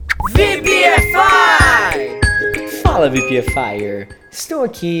VPFI! Fala VPFire! Estou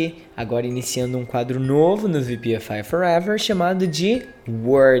aqui agora iniciando um quadro novo no VPFI Forever chamado de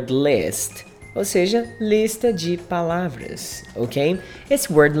Word List, ou seja, lista de palavras, ok?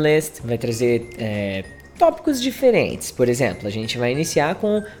 Esse Word List vai trazer tópicos diferentes. Por exemplo, a gente vai iniciar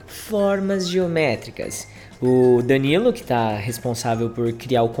com formas geométricas. O Danilo, que está responsável por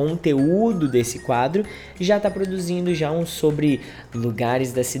criar o conteúdo desse quadro, já está produzindo já um sobre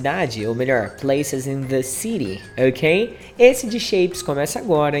lugares da cidade, ou melhor, places in the city, ok? Esse de shapes começa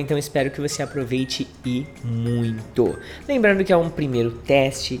agora, então espero que você aproveite e muito. Lembrando que é um primeiro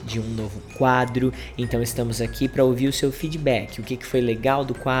teste de um novo quadro, então estamos aqui para ouvir o seu feedback. O que foi legal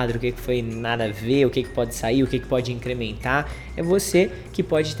do quadro, o que foi nada a ver, o que pode sair, o que pode incrementar. É você que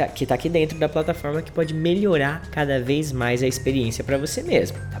pode que tá aqui dentro da plataforma que pode melhorar cada vez mais a experiência para você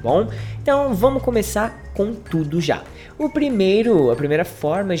mesmo, tá bom? Então vamos começar com tudo já. A primeira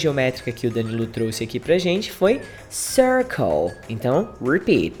forma geométrica que o Danilo trouxe aqui pra gente foi circle. Então,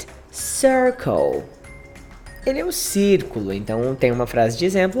 repeat, circle. Ele é um círculo, então tem uma frase de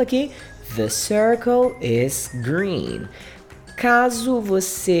exemplo aqui: The circle is green. Caso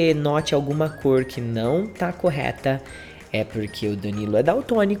você note alguma cor que não tá correta, é porque o Danilo é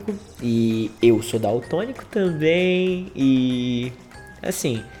daltônico e eu sou daltônico também. E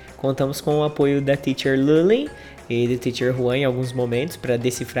assim, contamos com o apoio da Teacher Lully e do Teacher Juan em alguns momentos para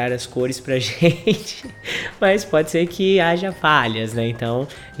decifrar as cores pra gente. Mas pode ser que haja falhas, né? Então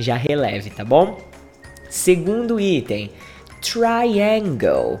já releve, tá bom? Segundo item,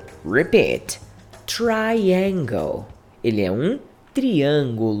 triangle. Repeat, triangle. Ele é um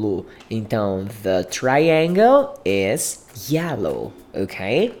triângulo. Então, the triangle is yellow.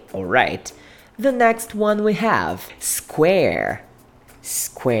 Okay? Alright. The next one we have square.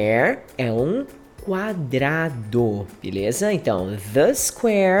 Square é um quadrado. Beleza? Então, the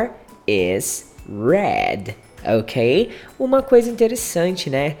square is red. Ok? Uma coisa interessante,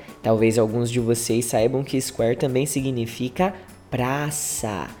 né? Talvez alguns de vocês saibam que square também significa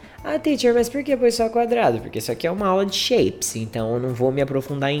praça. Ah, teacher, mas por que pôs só quadrado? Porque isso aqui é uma aula de shapes, então eu não vou me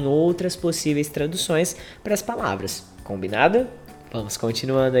aprofundar em outras possíveis traduções para as palavras. Combinado? Vamos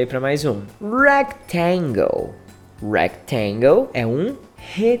continuando aí para mais um. Rectangle. Rectangle é um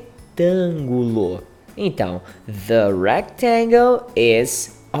retângulo. Então, the rectangle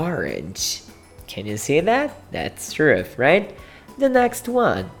is orange. Can you see that? That's true, right? The next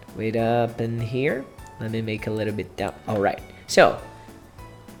one. Wait up in here. Let me make a little bit down. Alright. So,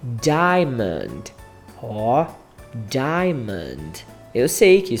 diamond. Diamond. Eu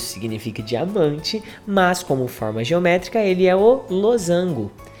sei que isso significa diamante, mas como forma geométrica ele é o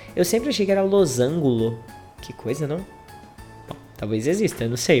losango. Eu sempre achei que era losangulo. Que coisa, não? Bom, talvez exista, eu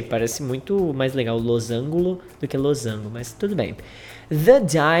não sei. Parece muito mais legal losangulo do que losango, mas tudo bem. The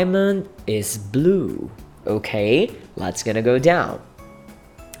diamond is blue. Okay, let's gonna go down.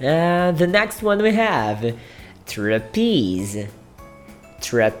 The next one we have trapeze.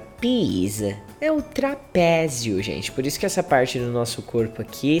 Trapeze é o trapézio, gente. Por isso que essa parte do nosso corpo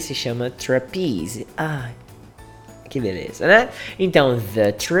aqui se chama trapeze. Ai, que beleza, né? Então,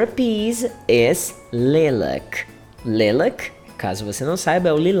 the trapeze is lilac. Lilac, caso você não saiba,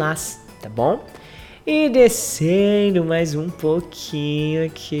 é o lilás, tá bom? E descendo mais um pouquinho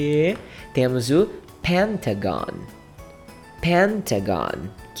aqui, temos o pentagon. Pentagon,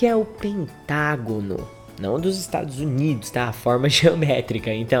 que é o pentágono. Não dos Estados Unidos, tá? A forma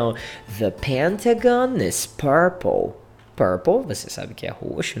geométrica. Então, the pentagon is purple. Purple, você sabe que é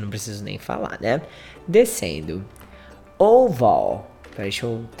roxo, não preciso nem falar, né? Descendo. Oval. Peraí, deixa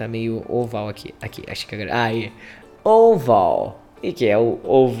eu... Tá meio oval aqui. Aqui, acho que agora... Aí. Oval. E que é o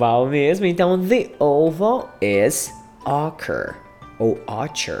oval mesmo. Então, the oval is ochre. Ou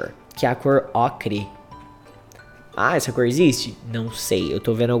ochre, que é a cor ocre. Ah, essa cor existe? Não sei. Eu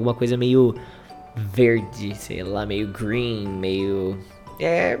tô vendo alguma coisa meio verde, sei lá, meio green, meio...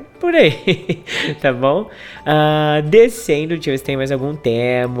 por aí, tá bom? Descendo, deixa eu ver se tem mais algum.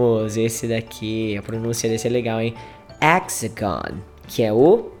 Temos esse daqui, a pronúncia desse é legal, hein? Hexagon, que é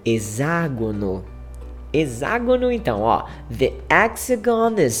o hexágono. Hexágono, então, ó. The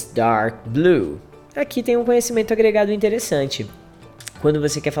hexagon is dark blue. Aqui tem um conhecimento agregado interessante. Quando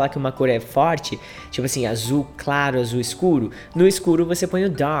você quer falar que uma cor é forte, tipo assim, azul claro, azul escuro, no escuro você põe o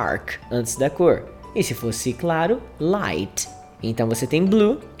dark antes da cor. E se fosse claro, light. Então você tem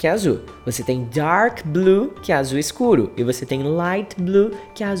blue, que é azul. Você tem dark blue, que é azul escuro. E você tem light blue,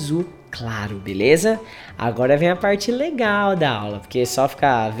 que é azul claro, beleza? Agora vem a parte legal da aula, porque só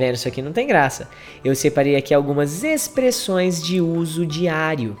ficar vendo isso aqui não tem graça. Eu separei aqui algumas expressões de uso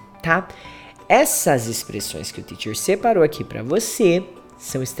diário, tá? Essas expressões que o teacher separou aqui para você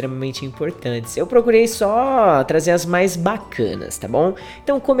são extremamente importantes. Eu procurei só trazer as mais bacanas, tá bom?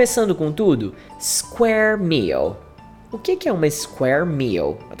 Então, começando com tudo, square meal. O que é uma square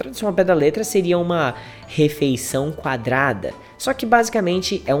meal? A tradução ao pé da letra seria uma refeição quadrada. Só que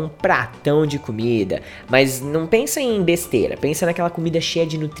basicamente é um pratão de comida. Mas não pensa em besteira, pensa naquela comida cheia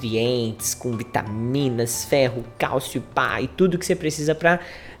de nutrientes, com vitaminas, ferro, cálcio, pá, e tudo que você precisa para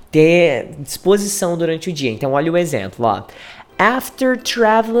ter disposição durante o dia. Então olha o exemplo, ó. After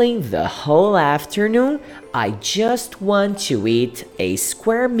traveling the whole afternoon, I just want to eat a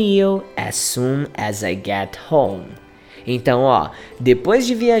square meal as soon as I get home. Então, ó, depois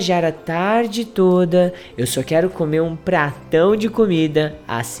de viajar a tarde toda, eu só quero comer um pratão de comida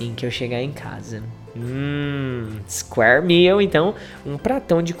assim que eu chegar em casa. Square meal, então, um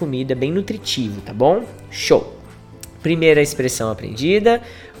pratão de comida bem nutritivo, tá bom? Show! Primeira expressão aprendida,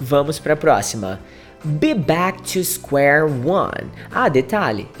 vamos para a próxima. Be back to square one. Ah,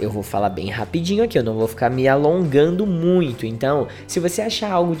 detalhe, eu vou falar bem rapidinho aqui, eu não vou ficar me alongando muito. Então, se você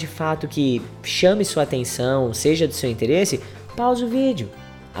achar algo de fato que chame sua atenção, seja do seu interesse, pausa o vídeo.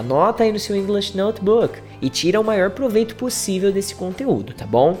 Anota aí no seu English Notebook e tira o maior proveito possível desse conteúdo, tá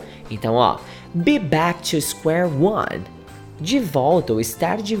bom? Então, ó, be back to square one. De volta ou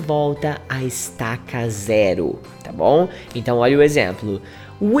estar de volta à estaca zero, tá bom? Então, olha o exemplo.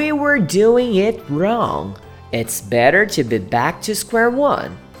 We were doing it wrong. It's better to be back to square one.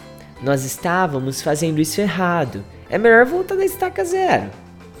 Nós estávamos fazendo isso errado. É melhor voltar da estaca zero.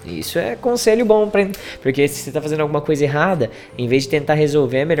 Isso é conselho bom, porque se você está fazendo alguma coisa errada, em vez de tentar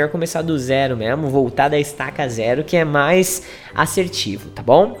resolver, é melhor começar do zero mesmo, voltar da estaca zero, que é mais assertivo, tá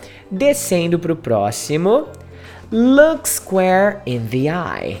bom? Descendo para o próximo. Look square in the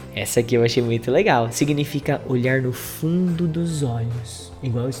eye. Essa aqui eu achei muito legal. Significa olhar no fundo dos olhos.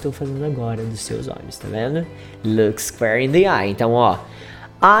 Igual eu estou fazendo agora dos seus olhos, tá vendo? Look square in the eye. Então, ó.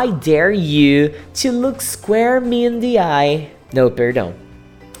 I dare you to look square me in the eye. Não, perdão.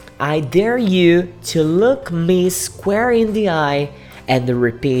 I dare you to look me square in the eye and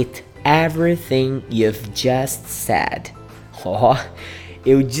repeat everything you've just said. Ó,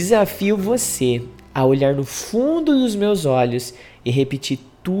 eu desafio você a olhar no fundo dos meus olhos e repetir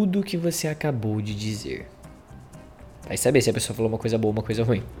tudo o que você acabou de dizer. Vai saber se a pessoa falou uma coisa boa ou uma coisa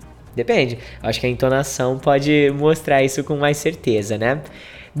ruim. Depende. Acho que a entonação pode mostrar isso com mais certeza, né?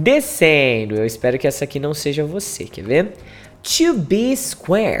 Descendo. Eu espero que essa aqui não seja você, quer ver? To be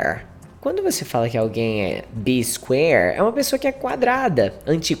square. Quando você fala que alguém é be square, é uma pessoa que é quadrada,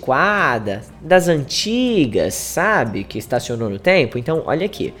 antiquada, das antigas, sabe? Que estacionou no tempo. Então, olha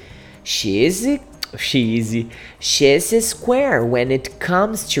aqui. She's square when it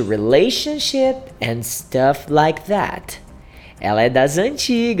comes to relationship and stuff like that. Ela é das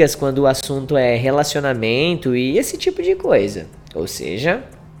antigas quando o assunto é relacionamento e esse tipo de coisa. Ou seja,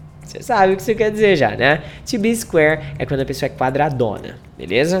 você sabe o que isso quer dizer já, né? To be square é quando a pessoa é quadradona,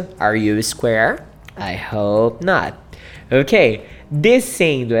 beleza? Are you square? I hope not. Ok,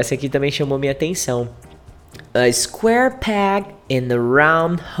 descendo, essa aqui também chamou minha atenção. A square peg in a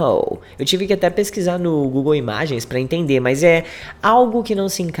round hole. Eu tive que até pesquisar no Google Imagens para entender, mas é algo que não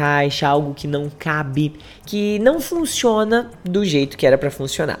se encaixa, algo que não cabe, que não funciona do jeito que era para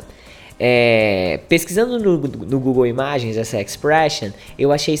funcionar. Pesquisando no Google Imagens essa expression,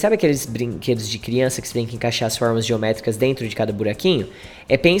 eu achei, sabe aqueles brinquedos de criança que você tem que encaixar as formas geométricas dentro de cada buraquinho?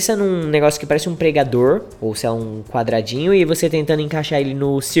 Pensa num negócio que parece um pregador, ou se é um quadradinho, e você tentando encaixar ele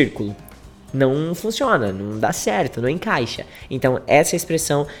no círculo. Não funciona, não dá certo, não encaixa. Então, essa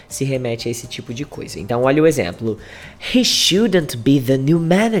expressão se remete a esse tipo de coisa. Então, olha o exemplo. He shouldn't be the new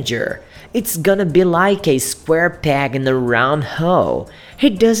manager. It's gonna be like a square peg in a round hole. He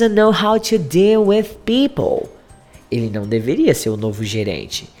doesn't know how to deal with people. Ele não deveria ser o novo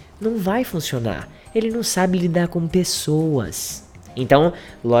gerente. Não vai funcionar. Ele não sabe lidar com pessoas. Então,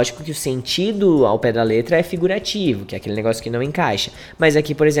 lógico que o sentido ao pé da letra é figurativo, que é aquele negócio que não encaixa. Mas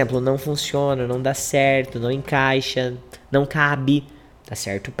aqui, por exemplo, não funciona, não dá certo, não encaixa, não cabe. Tá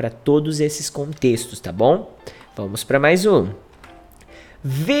certo? Para todos esses contextos, tá bom? Vamos para mais um.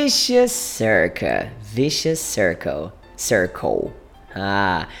 Vicious circle. Vicious circle. Circle.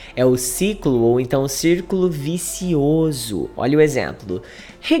 Ah, é o ciclo ou então o círculo vicioso. Olha o exemplo.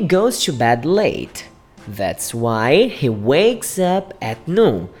 He goes to bed late. That's why he wakes up at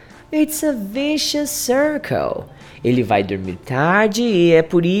noon. It's a vicious circle. Ele vai dormir tarde e é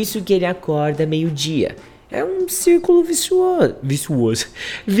por isso que ele acorda meio-dia. É um círculo vicioso,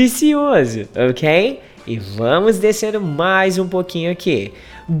 ok? E vamos descendo mais um pouquinho aqui.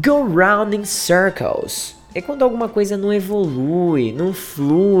 Go round in circles. É quando alguma coisa não evolui, não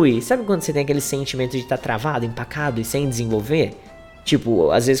flui. Sabe quando você tem aquele sentimento de estar travado, empacado e sem desenvolver? Tipo,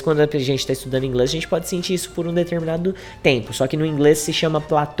 às vezes quando a gente está estudando inglês, a gente pode sentir isso por um determinado tempo. Só que no inglês se chama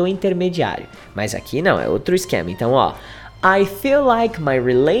platô intermediário. Mas aqui não, é outro esquema. Então, ó. I feel like my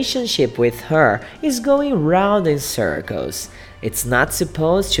relationship with her is going round in circles. It's not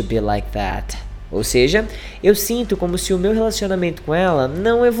supposed to be like that. Ou seja, eu sinto como se o meu relacionamento com ela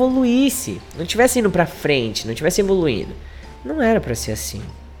não evoluísse. Não estivesse indo pra frente, não estivesse evoluindo. Não era pra ser assim.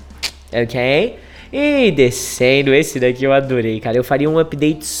 Ok? E descendo, esse daqui eu adorei, cara. Eu faria um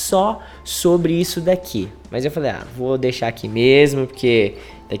update só sobre isso daqui. Mas eu falei, vou deixar aqui mesmo, porque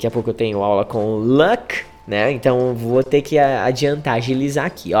daqui a pouco eu tenho aula com o Luck, né? Então vou ter que adiantar, agilizar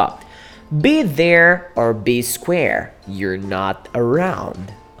aqui, ó. Be there or be square. You're not around.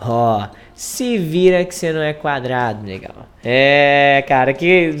 Ó, se vira que você não é quadrado, legal. Cara,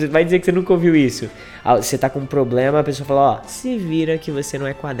 que vai dizer que você nunca ouviu isso. Você tá com um problema, a pessoa fala, ó, se vira que você não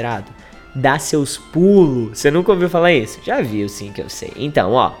é quadrado. Dá seus pulos. Você nunca ouviu falar isso? Já viu, sim, que eu sei.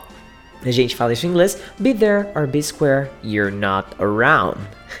 Então, ó, a gente fala isso em inglês. Be there or be square. You're not around.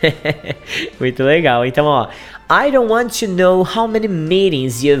 Muito legal. Então, ó, I don't want to know how many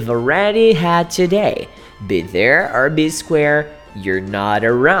meetings you've already had today. Be there or be square. You're not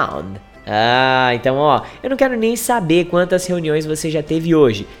around. Então, ó, eu não quero nem saber quantas reuniões você já teve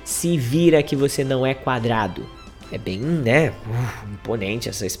hoje. Se vira que você não é quadrado. É bem, né, imponente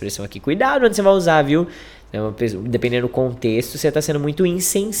essa expressão aqui. Cuidado onde você vai usar, viu? Dependendo do contexto, você tá sendo muito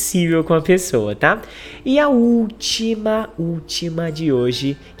insensível com a pessoa, tá? E a última de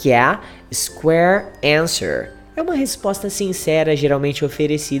hoje, que é a Square Answer. É uma resposta sincera, geralmente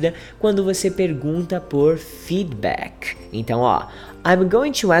oferecida quando você pergunta por feedback. Então, ó, I'm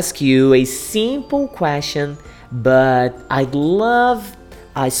going to ask you a simple question, but I'd love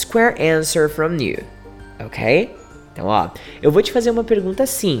a square answer from you. Ok? Então, ó, eu vou te fazer uma pergunta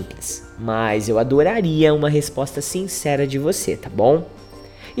simples, mas eu adoraria uma resposta sincera de você, tá bom?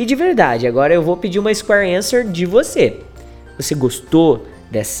 E de verdade, agora eu vou pedir uma square answer de você. Você gostou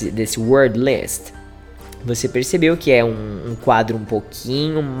desse word list? Você percebeu que é um quadro um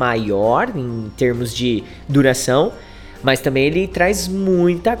pouquinho maior em termos de duração, mas também ele traz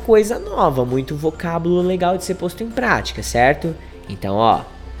muita coisa nova, muito vocábulo legal de ser posto em prática, certo? Então, ó,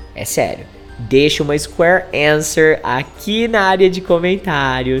 é sério. Deixa uma square answer aqui na área de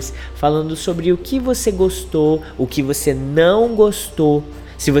comentários, falando sobre o que você gostou, o que você não gostou,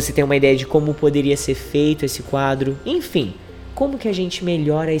 se você tem uma ideia de como poderia ser feito esse quadro, enfim, como que a gente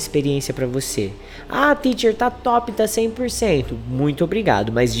melhora a experiência para você. Teacher, tá top, tá 100%, muito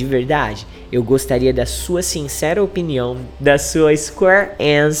obrigado, mas de verdade, eu gostaria da sua sincera opinião, da sua square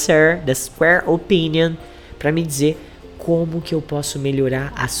answer, da square opinion, para me dizer como que eu posso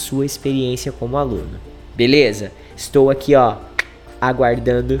melhorar a sua experiência como aluno. Beleza? Estou aqui, ó,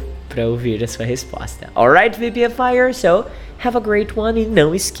 aguardando para ouvir a sua resposta. Alright, VPFire? So, have a great one. E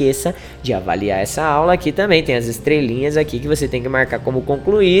não esqueça de avaliar essa aula aqui também. Tem as estrelinhas aqui que você tem que marcar como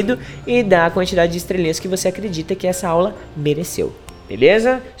concluído e dar a quantidade de estrelinhas que você acredita que essa aula mereceu.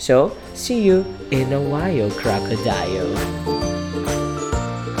 Beleza? So, see you in a while, crocodile.